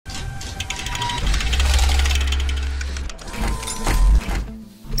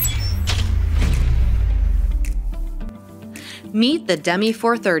Meet the DEMI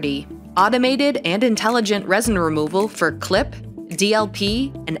 430, automated and intelligent resin removal for clip,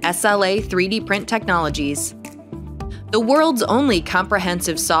 DLP, and SLA 3D print technologies. The world's only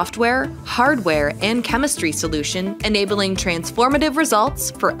comprehensive software, hardware, and chemistry solution enabling transformative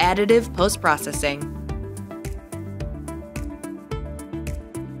results for additive post-processing.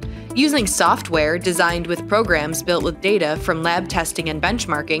 Using software designed with programs built with data from lab testing and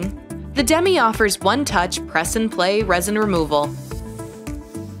benchmarking, the DEMI offers one-touch press-and-play resin removal.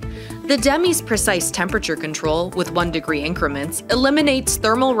 The DEMI's precise temperature control with 1-degree increments eliminates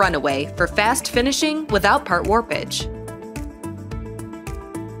thermal runaway for fast finishing without part warpage.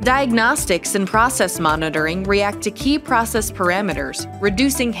 Diagnostics and process monitoring react to key process parameters,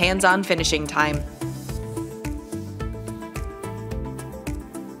 reducing hands-on finishing time.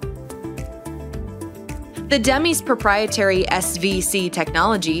 The DEMI's proprietary SVC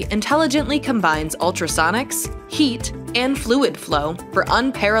technology intelligently combines ultrasonics, heat, and fluid flow for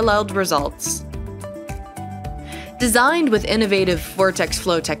unparalleled results. Designed with innovative vortex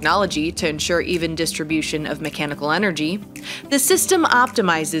flow technology to ensure even distribution of mechanical energy, the system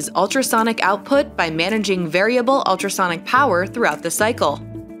optimizes ultrasonic output by managing variable ultrasonic power throughout the cycle.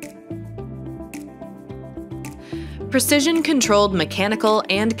 Precision-controlled mechanical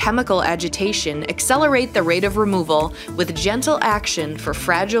and chemical agitation accelerate the rate of removal with gentle action for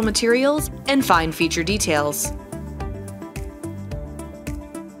fragile materials and fine feature details.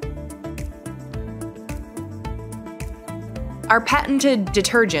 Our patented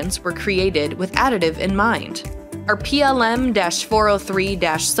detergents were created with additive in mind. Our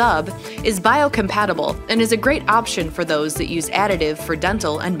PLM-403-sub is biocompatible and is a great option for those that use additive for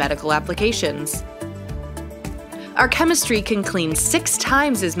dental and medical applications. Our chemistry can clean 6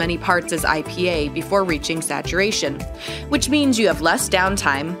 times as many parts as IPA before reaching saturation, which means you have less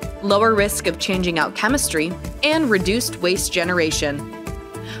downtime, lower risk of changing out chemistry, and reduced waste generation.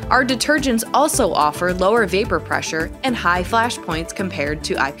 Our detergents also offer lower vapor pressure and high flash points compared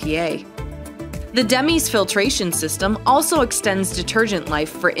to IPA. The DEMI's filtration system also extends detergent life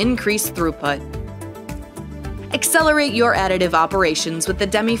for increased throughput. Accelerate your additive operations with the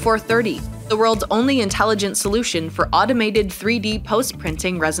DEMI 430, the world's only intelligent solution for automated 3D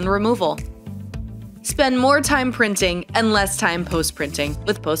post-printing resin removal. Spend more time printing and less time post-printing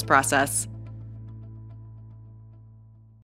with PostProcess.